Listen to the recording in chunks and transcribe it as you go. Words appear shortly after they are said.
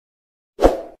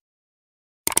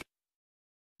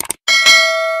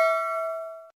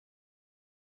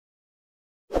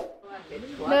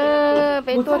nè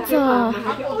bé tua cho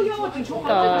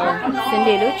có xin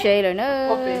đi lúc chơi rồi nè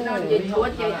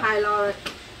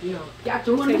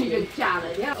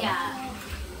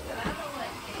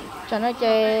cho nó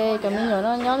chơi cho mình nhỏ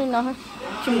nó nhó lên nó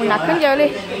chúng mình nạp khăn giờ đi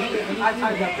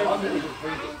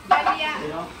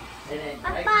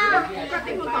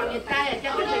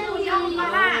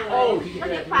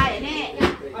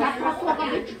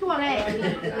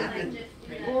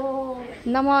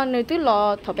năm hoa nơi tứ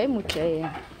lò thọ bé một chơi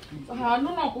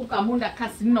nó cũng cả môn đặc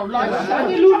casino lo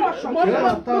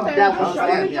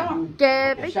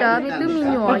chơi bây giờ mình tứ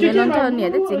mình nhỏ nên nó cho nhẹ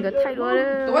tới chuyện cái thay đổi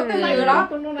đó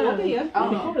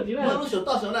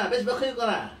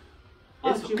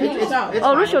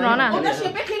lúc số nó nè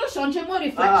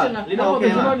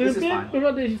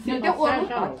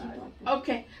ok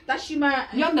ta chỉ mà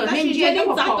nhớ được nên chơi đến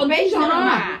giờ tôi biết rồi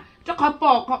đó cho khó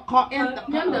bỏ khó em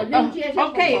nhớ được nên chơi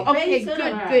ok good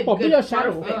bỏ bây giờ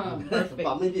sao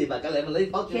bỏ cái gì mà cái này mình lấy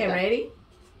bóc okay ready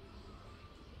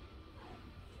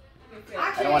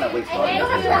I don't want to wait for it.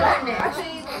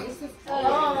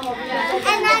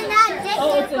 And I'm not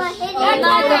just for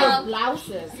hitting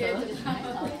blouses.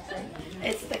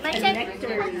 It's the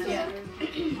connectors.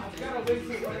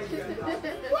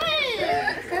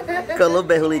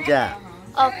 Colombe Hulija.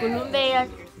 Colombe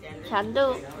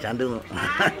Chandu. Chandu.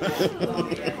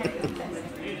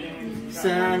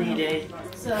 Sunny day.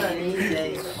 Sunny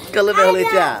day. Colombe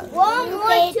Hulija.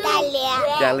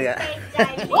 Italia.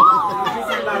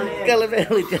 Colombe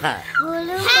Hulija.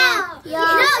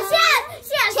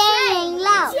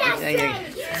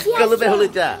 Colombe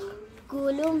Hulija.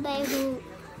 Colombe Hu.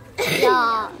 Yo,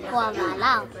 Hoa Mã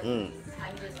Lao.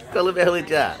 Colombe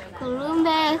Hulija.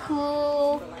 Colombe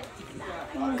Hu.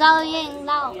 Gao Yên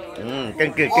Lao.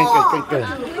 Căng cười.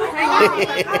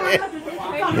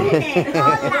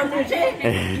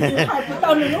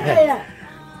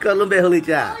 Colombe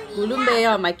Hulija. Colombe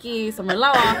à, mày kia sao mà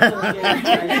lâu à?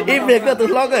 Im việc có tụi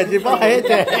lo cái gì bao hết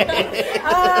trời.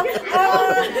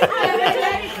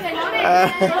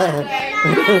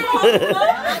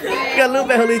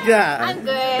 Colombe Hulija. I'm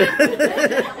good.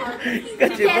 Cái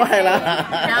gì bao hết là.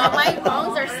 Now my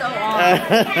bones are so on.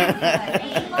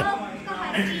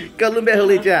 Colombe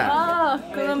Hulija.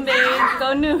 Colombe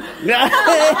go nu. Nó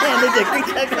chỉ kinh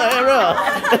chắc thôi rồi.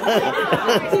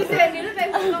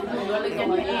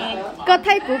 Có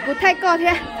thay của thay co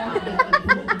thế.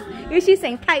 Ư chỉ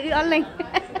thành thay ư ăn lên.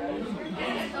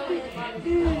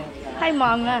 Thay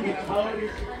mòn à.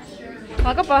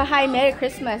 Mà có bao hai Merry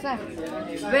Christmas à.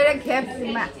 Very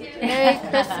careful mà. Merry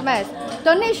Christmas.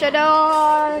 Tôi này sợ đâu.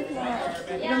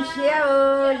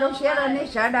 Lúc xưa này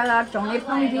sợ đâu là trong này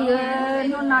phong gì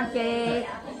nó nói cái.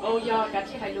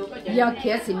 Giờ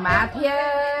kia thì mà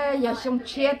thế, giờ xong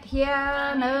chết thế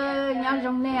nữa, nhau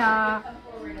trong này à.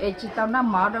 Chỉ tao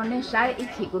nằm mỏ đâu nên sai, ít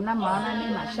chỉ cũng nằm mỏ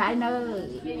nên mà sai nữa.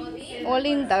 Ô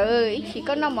linh tử, ít chỉ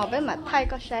có nằm mỏ với mà thay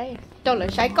có sai. Đâu là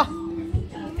sai có.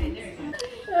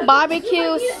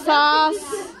 Barbecue sauce.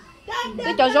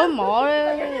 Cái cho rau mỏ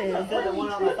đấy.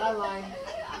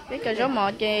 Cái cho rau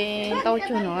mỏ thì tao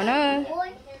chưa nói nữa.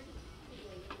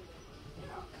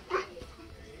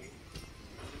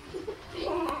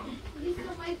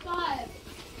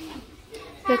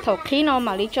 Cái thầu khí nó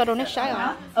mà lý cho đâu nó sai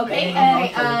hả? Okay, to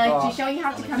show you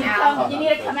how to come out, you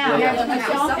need to come out.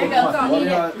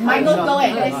 Michael, go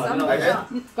ahead.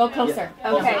 Go closer.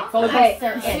 Okay, okay.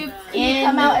 In,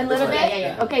 come out a little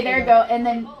bit. Okay, there you go. And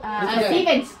then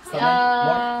Steven,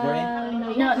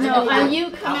 no, you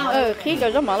come out. Khí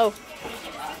cho rau mỏ luôn.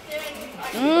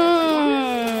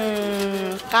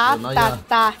 Cá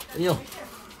ta.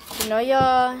 Nói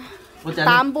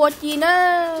tam bùa chi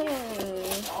nữa.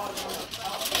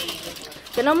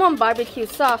 Cho nó món barbecue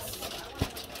sauce.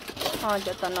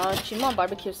 Cho tao nó chỉ món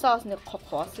barbecue sauce này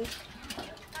khó xí. I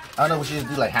don't know, we should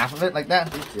do like half of it like that.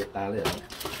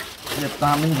 Diệp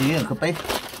ta mình gì không biết.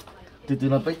 Từ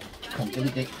nó biết không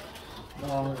cái.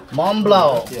 Mom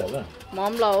blow.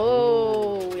 Mom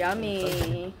blow, yummy.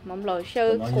 Mom blow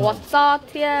sure quạt sauce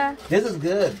here. This is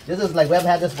good. This is like we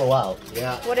haven't had this for a while.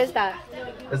 Yeah. What is that?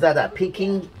 Is that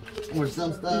Peking or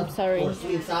some stuff? I'm sorry. Or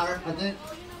sweet and sour, I think.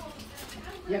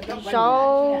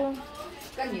 Rau,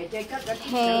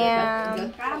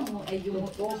 ham, cay chua,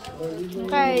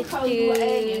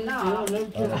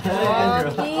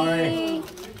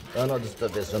 Oh no, just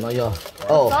this one.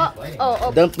 Oh,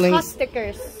 dumplings. hot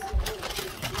stickers.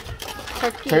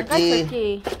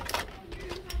 Turkey.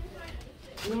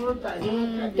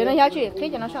 Cho nó giá trị, thế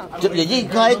cho nó sao? Chụp gì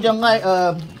ngay cho ngay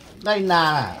ngay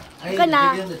nà. Cái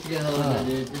nà.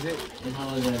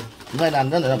 Ngay nà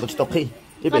nó là một stop khi.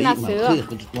 Con là sữa.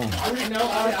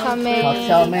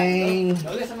 Chow mein,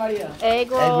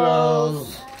 Egg egg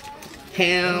rolls,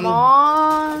 ham,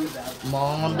 món.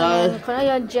 món đây. Con nó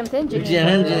jam thêm gì?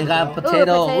 Jam got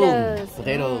potato. Potatoes.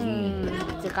 Potatoes.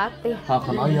 Chỉ có tí. Họ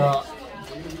còn nói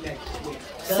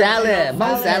salad,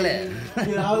 món salad.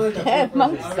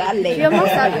 món xả lệ Biết món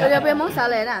salad, biết món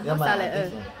salad nè, món salad.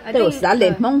 từ xả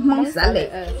lệ món xả lệ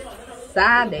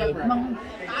xả lệ món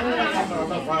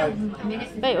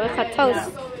Bây giờ khát toast.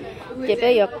 Chị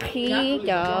bây giờ khi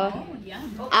cho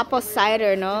apple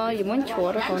cider nó, gì muốn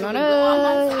chua đó còn nó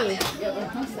nữa.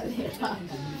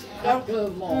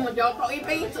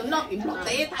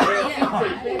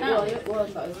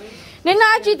 Nên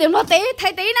nó chỉ tìm một tí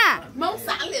thay tí nè. món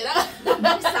xả lệ đó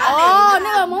Ồ,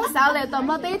 nếu mà muốn xả lệ tầm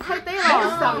một tí thay tí rồi.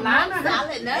 xả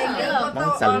lệ nữa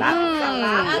Món salad.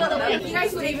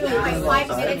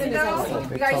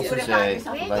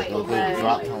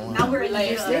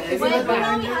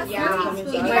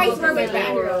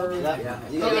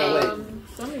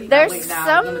 There's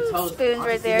some spoons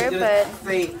right there, but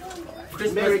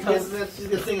Merry Christmas. She's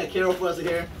gonna sing a carol for us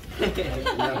here.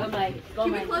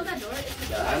 Can we close that door?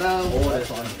 I know. Oh, that's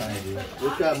what I'm trying to do.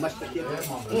 We've got much to keep.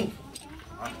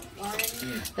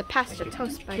 the pasture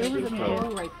toast by the way.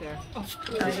 right there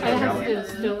I have to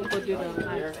still go do the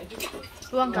higher.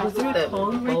 Luôn cả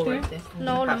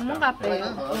no, là muốn gặp đấy.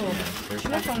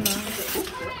 Nó còn nữa.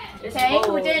 Hey,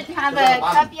 who didn't have a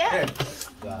cup yet?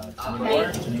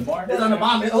 It's on the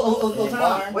bottom. Oh,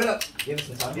 wait up. Give us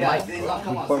some time. Yeah,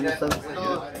 come on. Put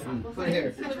it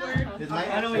here.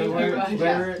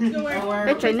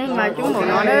 Cái chuyện này mà chúng một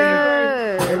nó đó.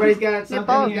 Everybody's got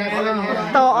something.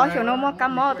 Tôi ở chỗ nó mua cá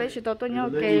mò tới sự tôi nhớ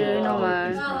cái nó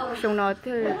mà chúng nó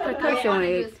thứ chúng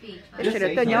này cái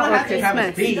sự tôi nhớ ở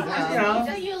Christmas.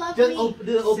 Just do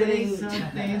the opening.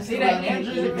 See that?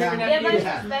 Give us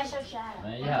a special shout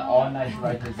out. Yeah, all night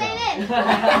right Say there. this.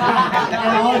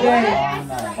 All day.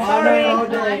 Sorry. All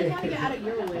day.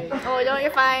 Oh, don't,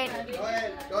 you're fine.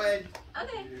 Go ahead.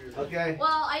 Okay. Okay.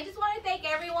 Well, I just want to thank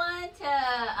everyone to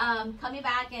coming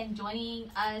back and joining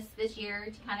us this year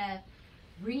to kind of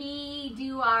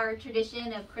redo our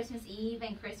tradition of Christmas Eve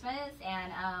and Christmas.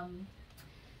 And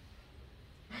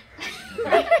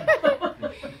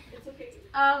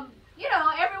you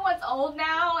know, everyone's old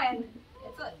now, and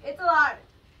it's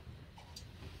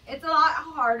a lot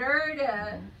harder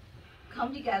to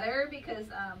come together because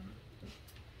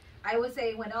I would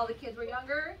say when all the kids were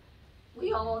younger,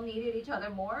 we all needed each other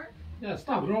more. Yeah,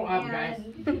 stop, grow up, guys.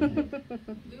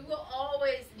 We will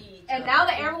always need And now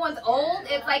that everyone's old,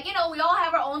 it's like, you know, we all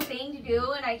have our own thing to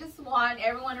do, and I just want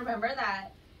everyone to remember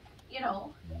that, you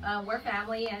know, we're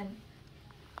family, and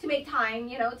to make time,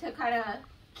 you know, to kind of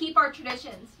keep our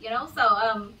traditions, you know. So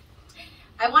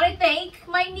I want to thank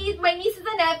my nieces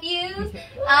and nephews.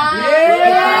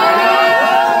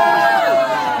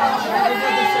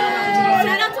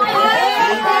 Shout out to my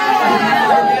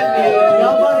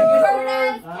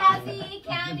Curtis, Cassie,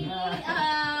 Candy,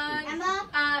 Emma,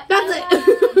 Laura,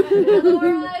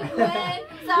 Gwen,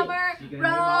 Summer,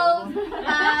 Rose,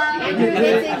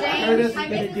 James. I'm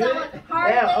missing someone.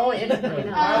 Harlan.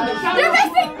 You're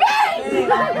missing me!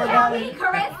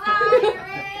 Carissa,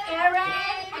 Aaron,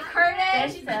 and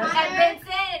Curtis, and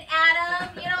Vincent, and Adam,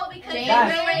 you know, because they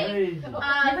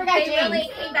really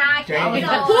came back. And, you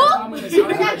know,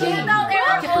 even though they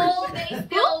were old, they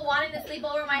still wanted to sleep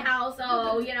over my house. So,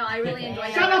 you know, I really enjoyed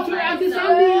that. Shout out to Auntie So,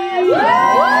 Sandy!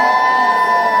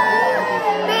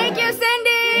 Thank you,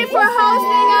 Cindy, for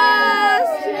hosting us.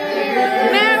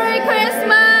 Merry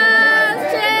Christmas.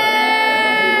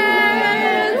 Cheers.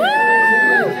 Woo!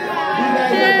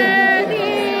 Cheers.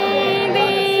 Ding,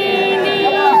 ding, ding,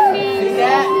 ding.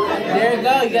 There you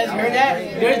go. You guys heard that?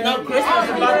 There's no Christmas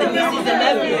without the nieces and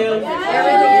nephews. There's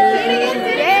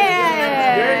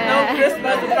no Yeah.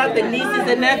 Christmas without the nieces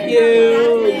and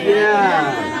nephews.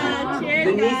 Yeah.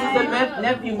 The nieces and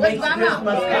nephews makes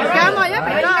Christmas. Cảm ơn các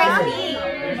bạn đó.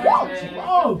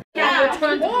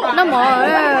 Nó mò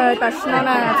đấy, tại sao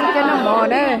này chứ cái nó mò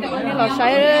đấy, nó là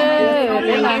say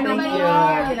đấy,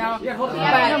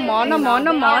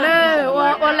 nó mò đấy,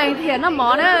 ô lên thiệt nó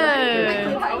mò đấy.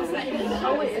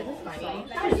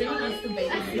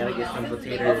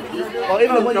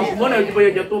 Trong bữa này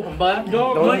bây giờ tôi phòng bơi,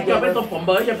 mới cho mấy tôi phòng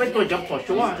bơi, cho mấy tôi chọc phỏ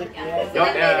chúa, cho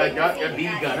đi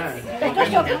gần á.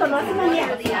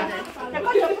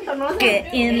 Get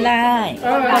in line.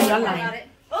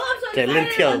 Chạy lên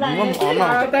thiểu đúng không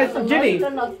nó. That's Jenny.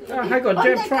 I got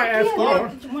Jen try as well.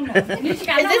 Is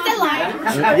this the line?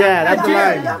 Yeah, that's the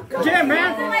line. Jen,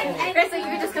 man. Chris,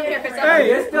 you're just over here, Chris. Hey,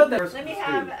 it's still there. Let me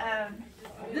have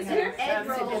this here.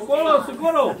 Squirrel,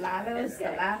 squirrel.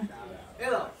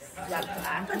 có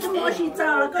chúng mua xì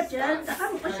trà là có chuyện đã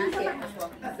không có xì trà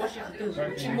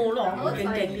chỉ mua lọ cái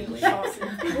này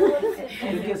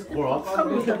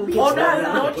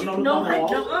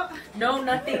No,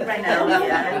 nothing right now.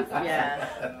 Yeah.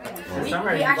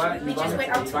 We just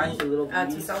went out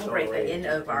to celebrate the end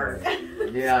of our.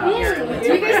 Yeah.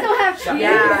 Do you guys still have cheese?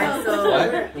 Yeah, so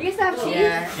You guys have cheese?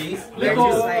 yeah. Cheese. We're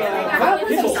just like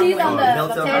There's cheese on the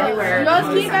table. everywhere. You guys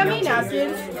keep at me now,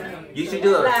 dude. You should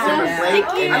do a super flake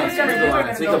I was gonna do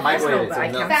it so you can microwave it. but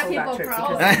I So no. canceled that trip because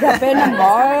People bên nó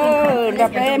bỏ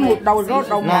bên một đầu rốt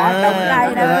đầu mỏ đầu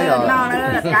đây đó nó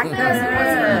cắt đó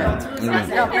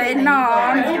bên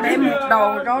nó bên một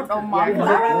đầu rốt đầu mỏ You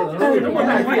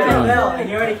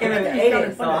already came in to eat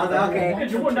it, so I was like, okay.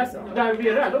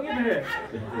 Diarrhea, don't get here.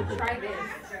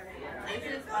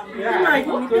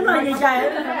 cái này gì vậy?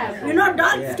 You know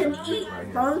dogs can eat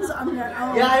bones on their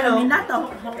own. Yeah, I know. I mean not the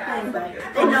whole thing, but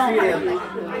they know.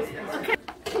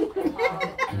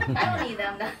 I don't need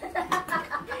them.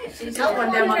 she just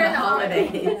want them on the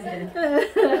holidays.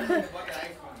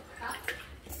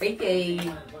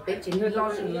 Bé chị nó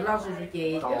lo sự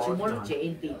chị muốn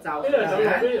chị tỷ giàu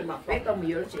bé tao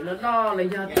nhiều chị nó là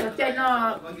giờ chơi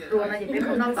nó rồi là bé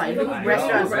không nó phải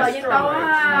restaurant rồi nhưng đó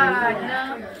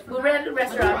we rent a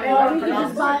restaurant Or we could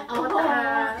just buy a home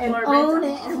and own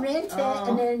it and rent it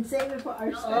and then save it for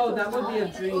ourselves. Oh, that would be a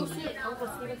dream.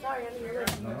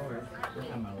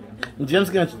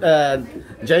 James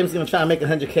gonna try to make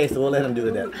 100K, so we'll let him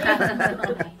do that.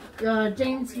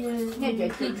 James, nghe chị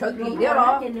thi thuật gì đó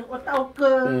đó có tàu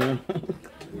cơ.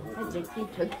 chị thi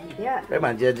thuật gì đó Các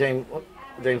bạn chơi James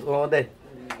all day.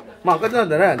 Mà có nó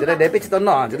đó, cho để pitch tao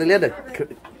nọ, cho để liệt được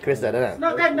Chris đó nè.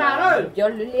 Nó canh nào đó. cho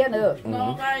liên nữa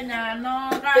nó cái nhà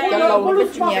nó cái cho lâu cái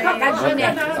chuyện nhà các cái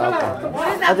nè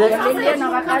liên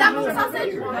nó các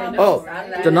cái Oh,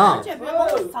 cho nó.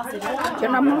 cho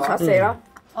nó muốn xả xề đó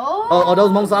Oh,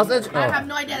 those mong sausage. I have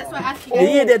no idea. That's why I asked you.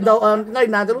 Ý điện đâu ngay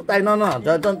nào cho lúc tay nó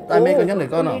cho tay mấy con nhóc này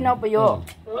con đi nó. đâu bây giờ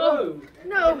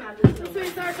No.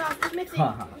 Sweet sour sauce. It's mixing.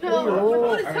 No.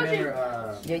 What is touching?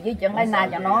 giờ với chân cái nào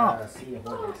cho nó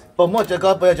Bộ một cho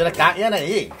con bây giờ cho nó cá này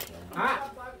ý.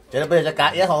 Cho nó bây giờ cho cá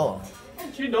ý hồ.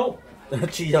 Chị đâu?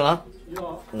 Chi cho nó.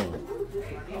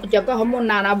 cho có không muốn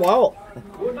nào nào bỏ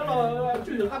Nó là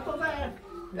chuyện được hấp dẫn.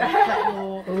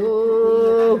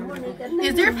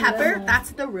 Is there pepper?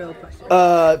 That's the real question.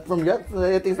 From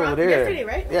yesterday, I think from there. Yesterday,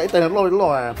 right? Yeah, it's a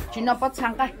lot à. chỉ nó bắt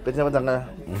sang cái Bên trên bên này.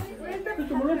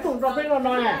 Chúng nó trồng ra bên nó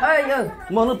nói à. ơi ơi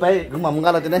Mà nó bay, cũng mà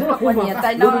ngal là trên đấy. có nhiều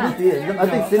tay nó I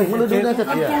think xin nó đưa ra thật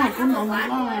kìa.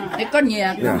 để có nhiều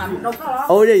mà đâu có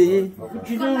Ôi gì?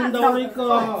 Chị đừng đâu đi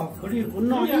cơ. Đi cũng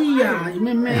nói ý à,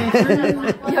 mẹ mẹ.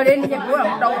 giờ đến giờ của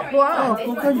đâu có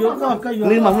Có yếu có yếu.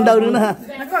 Nên mà muốn đâu nữa nè.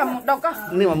 nó có đâu có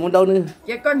Nên mà muốn đâu nữa.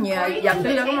 chỉ có nhiều dặn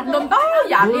đi đông đó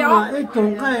dặn đi không Ít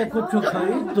trồng cái có chút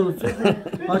khởi từ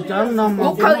ở trong năm mà.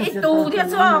 cũng khơi ít tu thế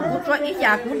sao cũng cho ít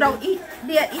nhà cũng đâu ít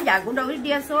địa ít nhà cũng đâu ít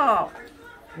địa sao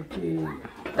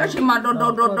đó chỉ mà đồ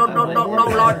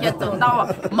lo chết từ đâu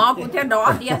mà cũng thế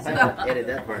đó địa sao Edit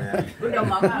that part out. cũng đâu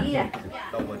mà đi à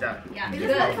Don't put that. Yeah,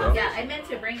 good. Yeah, I meant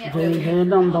to bring it. Thế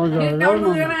năm đầu rồi đâu đó.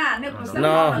 nữa mà nếu có sao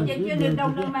nó chết chưa đâu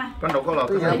nữa mà Con đâu có lọ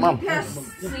cái mâm.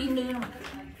 xin nữa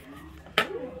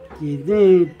Chỉ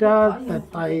đi ta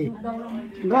tay cái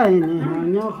này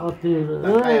nhớ khó từ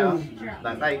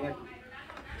Đằng tay nghe.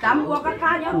 tắm qua cái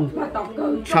cá nhá phải tọt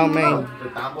cự Chow mein. Từ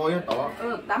 8 bôi tỏ.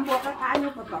 tắm qua cái cá nhá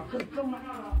phải tọt cự trong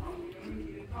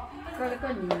có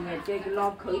nhiều người chơi cái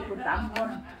lo khởi của tắm con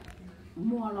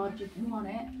mua lo chụp mua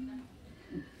đấy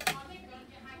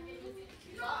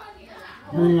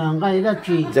nhà cái đó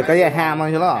chỉ Giờ cái ham thôi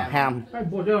chứ đó, ham.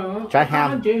 Trái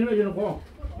ham.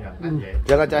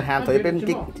 Giờ cái trái ham thấy bên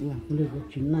kích. được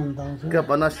 9 năm đầu rồi. Cái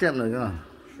bọn nó shrimp nữa cơ.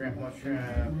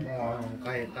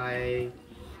 Cái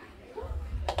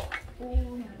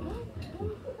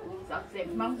sạch sẽ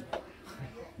măng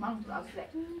sạch sẽ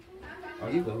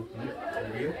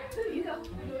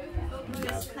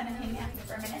Just kind of hang out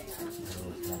for a minute.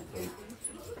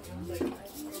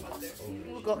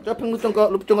 저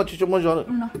평균 lúc trong chỉ trong giờ.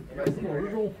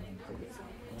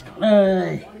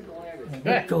 Ê.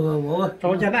 Trời ơi,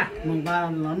 cho chân à. Mình ba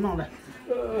lớn nó đây.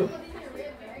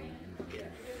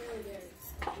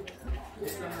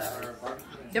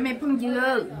 cho mẹ phong dư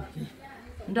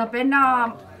rồi bên nó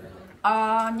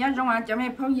nhớ trong cho mẹ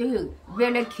phong dư về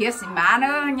lại kia xí má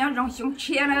nữa nhớ trong xuống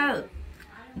chia nữa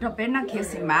rồi bên nó kia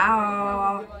xí má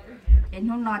em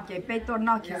hôm nọ chạy bên tôi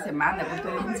nó kia xí má này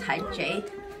tôi lên chạy chạy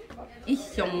ít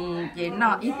xong chỉ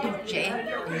nó ít tu chế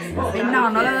bên nào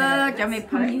nó cho mình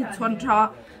phong như xuân cho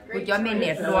của cho mình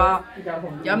nhiệt lúa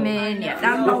cho mình nhiệt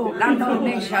đang đâu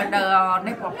nên sợ đờ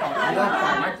nên bỏ nó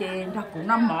trên thằng cũng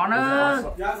năm mỏ nữa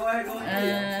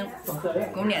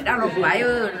cũng nhiệt đang lục phải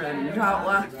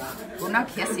rồi cũng nó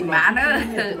khét xì má nữa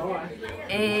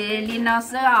linh nó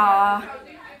sẽ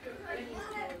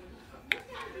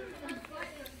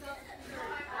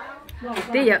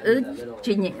bây giờ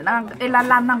chỉ nhẹ đang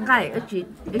là năng cái chỉ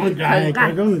cái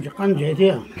trong con dễ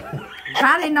thế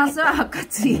cá lên nó sẽ cái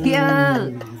gì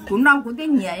cũng nông cũng cái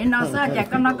nhẹ nó sẽ chả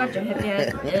có nó có chuyện hết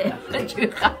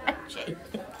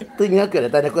tôi nhớ kiểu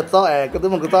này có to cái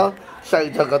tôi muốn có to sợ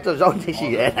cho có to rau như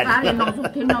gì vậy cá lên nó cũng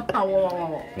thấy nó to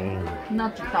nó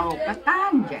chỉ to cái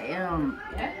tan vậy